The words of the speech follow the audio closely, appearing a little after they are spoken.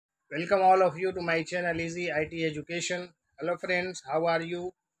Welcome all of you to my channel Easy IT Education. Hello friends, how are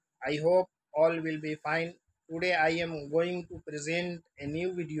you? I hope all will be fine. Today I am going to present a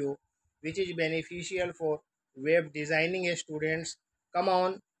new video which is beneficial for web designing students. Come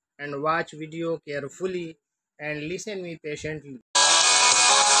on and watch video carefully and listen me patiently.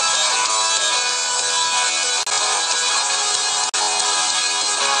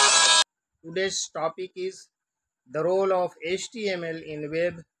 Today's topic is the role of HTML in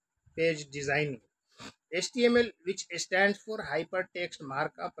web page designing. HTML, which stands for Hypertext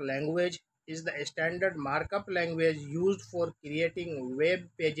Markup Language, is the standard markup language used for creating web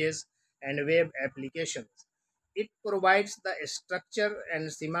pages and web applications. It provides the structure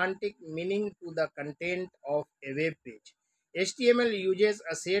and semantic meaning to the content of a web page. HTML uses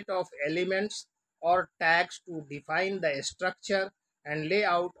a set of elements or tags to define the structure and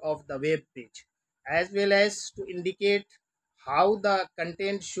layout of the web page, as well as to indicate how the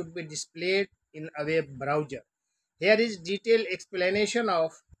content should be displayed in a web browser. Here is detailed explanation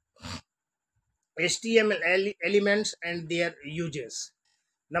of HTML elements and their uses.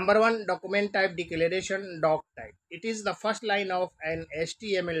 Number one, document type declaration, doc type. It is the first line of an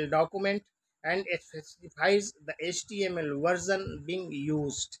HTML document and it specifies the HTML version being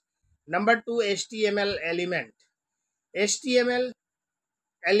used. Number two, HTML element. HTML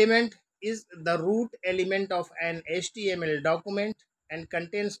element is the root element of an HTML document and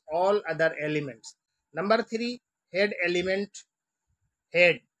contains all other elements. Number three, head element.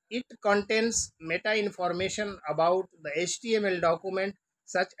 Head. It contains meta information about the HTML document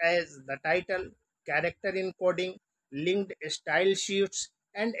such as the title, character encoding, linked style sheets,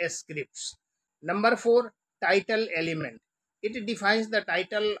 and scripts. Number four, title element. It defines the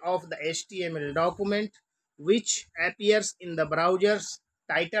title of the HTML document which appears in the browser's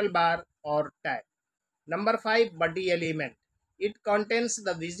title bar or tab. Number five, body element. It contains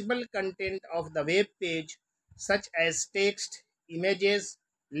the visible content of the web page such as text, images,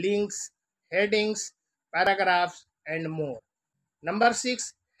 links, headings, paragraphs, and more. Number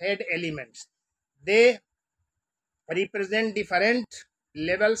six, head elements. They represent different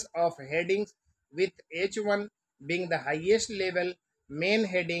levels of headings, with H1 being the highest level main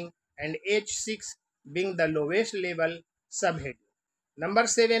heading and H6 being the lowest level subheading. Number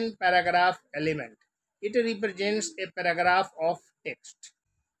 7, paragraph element. It represents a paragraph of text.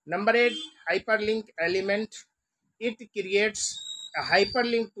 Number 8, hyperlink element. It creates a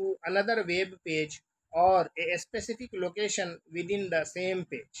hyperlink to another web page or a specific location within the same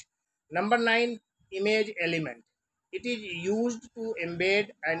page. Number 9, image element. It is used to embed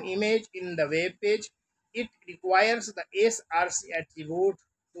an image in the web page. It requires the src attribute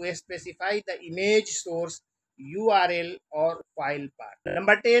to specify the image source, URL, or file path.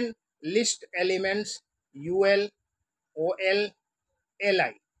 Number 10, list elements, UL, OL,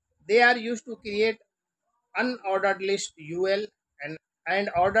 LI. They are used to create unordered list UL and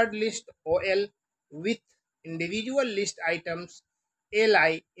ordered list OL with individual list items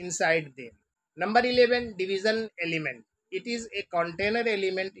LI inside them. Number 11, division element. It is a container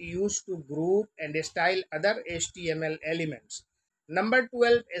element used to group and style other HTML elements. Number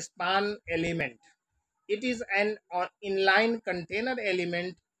 12, span element. It is an inline container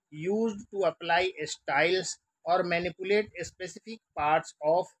element used to apply styles or manipulate specific parts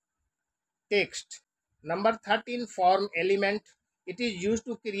of text. Number 13, form element. It is used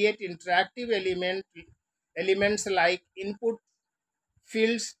to create interactive elements like input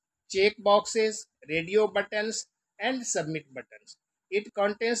fields, checkboxes, radio buttons, and submit buttons. It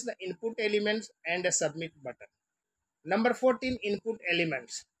contains the input elements and a submit button. Number 14, input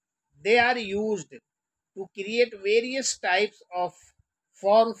elements. They are used to create various types of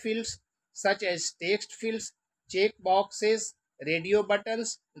form fields such as text fields, checkboxes, radio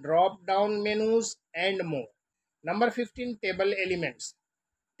buttons, drop down menus, and more. Number 15, table elements.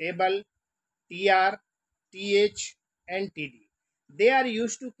 Table, TR, TH, and TD. They are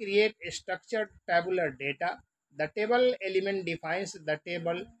used to create a structured tabular data. The table element defines the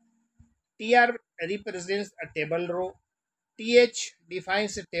table. TR represents a table row. TH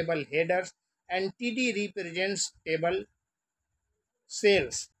defines table headers and TD represents table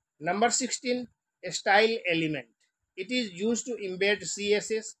cells. Number 16, a style element. It is used to embed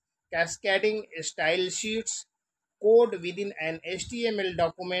CSS, cascading style sheets, code within an HTML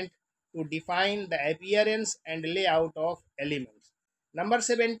document to define the appearance and layout of elements. Number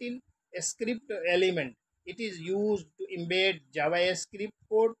 17, a script element. It is used to embed JavaScript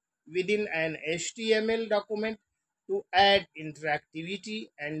code within an HTML document to add interactivity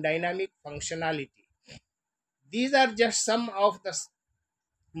and dynamic functionality. These are just some of the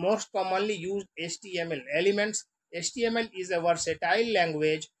most commonly used HTML elements. HTML is a versatile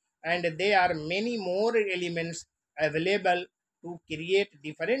language and there are many more elements available to create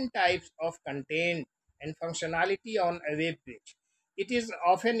different types of content and functionality on a web page. It is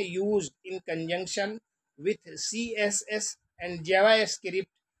often used in conjunction with CSS and JavaScript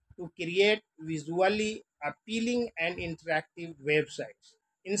to create visually appealing and interactive websites.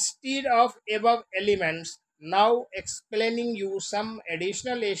 Instead of above elements, now explaining you some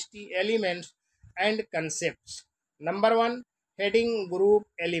additional HT elements and concepts. Number one, heading group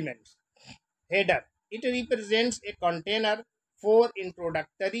elements. Header. It represents a container for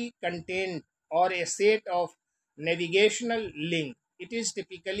introductory content or a set of navigational links. It is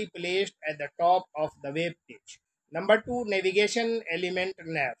typically placed at the top of the web page. Number two, navigation element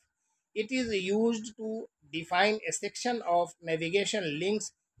nav. It is used to define a section of navigation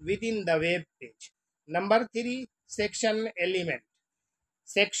links within the web page. Number three, section element.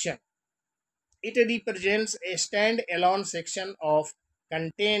 Section. It represents a stand-alone section of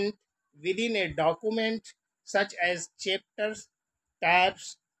content within a document, such as chapters,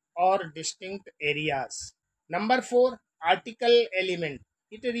 tabs, or distinct areas. Number four, article element.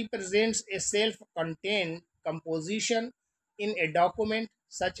 It represents a self-contained composition in a document,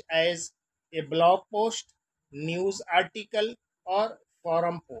 such as a blog post, news article, or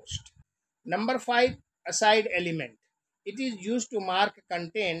forum post. Number five, aside element. It is used to mark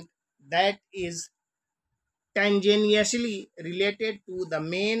content that is tangentially related to the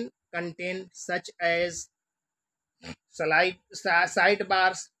main content, such as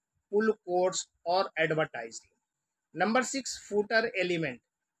sidebars, pull quotes, or advertising. Number six, footer element.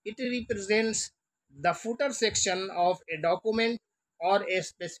 It represents the footer section of a document or a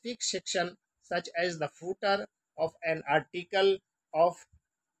specific section, such as the footer of an article of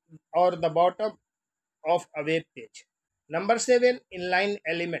or the bottom of a web page. Number seven, inline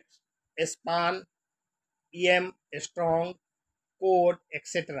elements. A span, em, strong, code,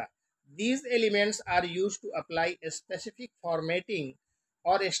 etc. These elements are used to apply a specific formatting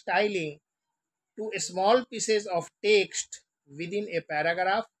or a styling to small pieces of text within a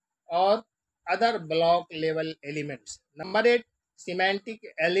paragraph or other block level elements. Number 8, semantic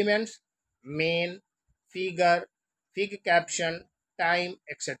elements, main, figure, fig caption, time,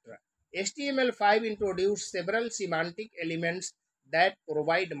 etc. HTML5 introduced several semantic elements that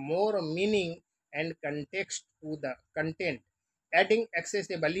provide more meaning and context to the content, adding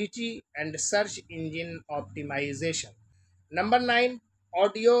accessibility and search engine optimization. Number 9,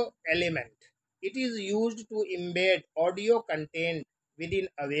 audio element. It is used to embed audio content within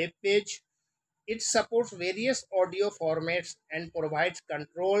a web page. It supports various audio formats and provides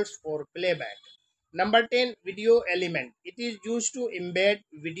controls for playback. Number 10, video element. It is used to embed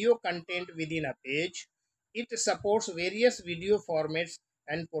video content within a page. It supports various video formats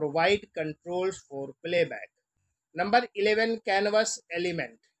and provide controls for playback. Number 11, canvas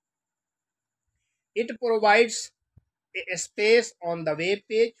element. It provides a space on the web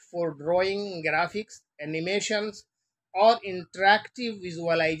page for drawing, graphics, animations, or interactive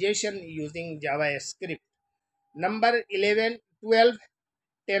visualization using JavaScript. Number 11, 12,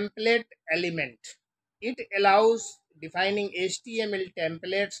 template element. It allows defining HTML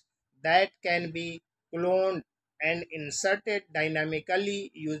templates that can be cloned and inserted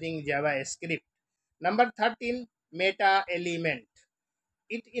dynamically using JavaScript. Number 13, meta element.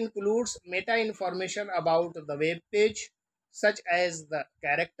 It includes meta information about the web page, such as the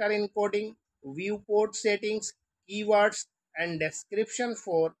character encoding, viewport settings, keywords, and description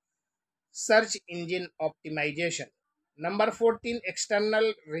for search engine optimization. Number 14,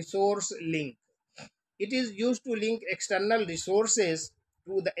 external resource link. It is used to link external resources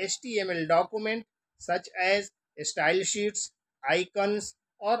to the HTML document, such as style sheets, icons,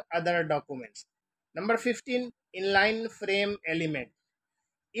 or other documents. Number 15, inline frame element.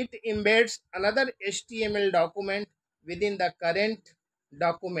 It embeds another HTML document within the current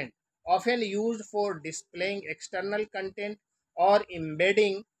document, often used for displaying external content or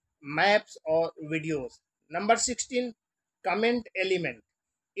embedding maps or videos. Number 16, comment element.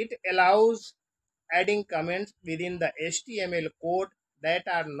 It allows adding comments within the HTML code that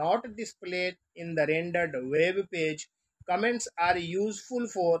are not displayed in the rendered web page. Comments are useful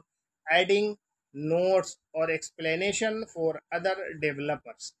for adding notes or explanation for other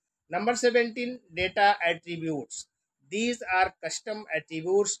developers. Number 17, data attributes. These are custom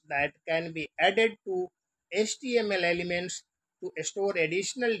attributes that can be added to HTML elements to store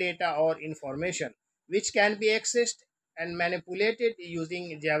additional data or information, which can be accessed and manipulated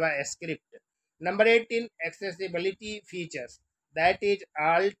using JavaScript. Number 18, accessibility features. That is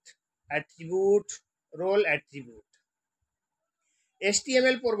alt attribute, role attribute.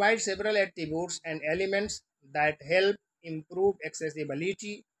 HTML provides several attributes and elements that help improve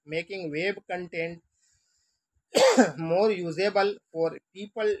accessibility making web content more usable for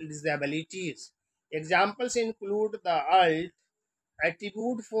people with disabilities. Examples include the alt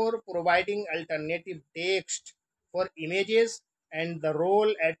attribute for providing alternative text for images and the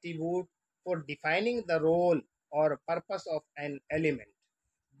role attribute for defining the role or purpose of an element.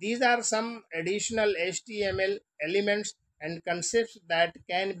 These are some additional HTML elements and concepts that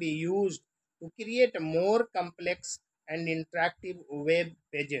can be used to create more complex and interactive web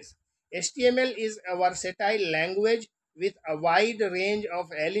pages. HTML is a versatile language with a wide range of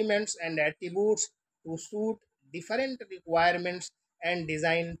elements and attributes to suit different requirements and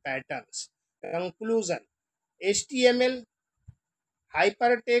design patterns. Conclusion: HTML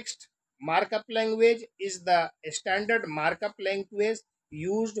hypertext markup language is the standard markup language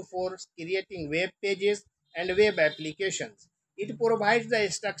used for creating web pages and web applications. It provides the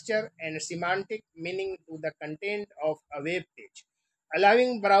structure and semantic meaning to the content of a web page,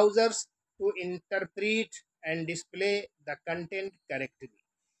 allowing browsers to interpret and display the content correctly.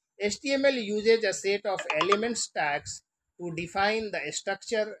 HTML uses a set of element tags to define the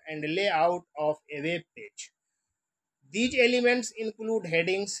structure and layout of a web page. These elements include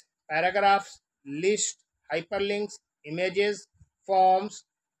headings, paragraphs, lists, hyperlinks, images, forms,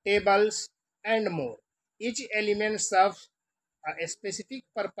 tables, and more. Each element serves a specific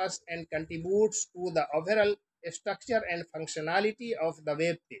purpose and contributes to the overall structure and functionality of the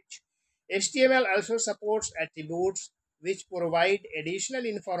web page. HTML also supports attributes which provide additional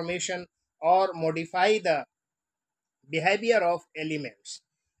information or modify the behavior of elements.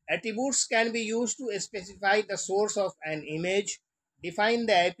 Attributes can be used to specify the source of an image, define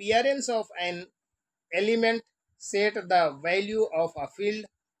the appearance of an element, set the value of a field,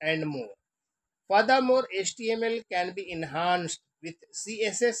 and more. Furthermore, HTML can be enhanced with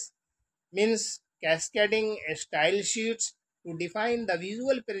CSS, means cascading style sheets to define the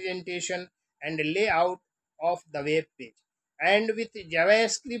visual presentation and layout of the web page, and with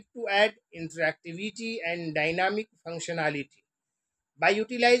JavaScript to add interactivity and dynamic functionality. By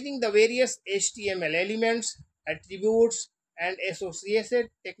utilizing the various HTML elements, attributes, and associated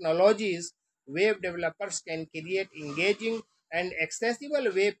technologies, web developers can create engaging and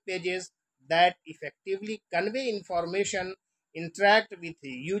accessible web pages that effectively convey information, interact with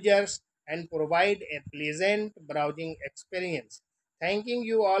users, and provide a pleasant browsing experience. Thanking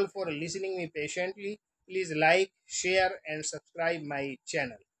you all for listening me patiently. Please like, share, and subscribe my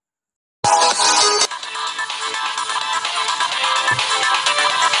channel.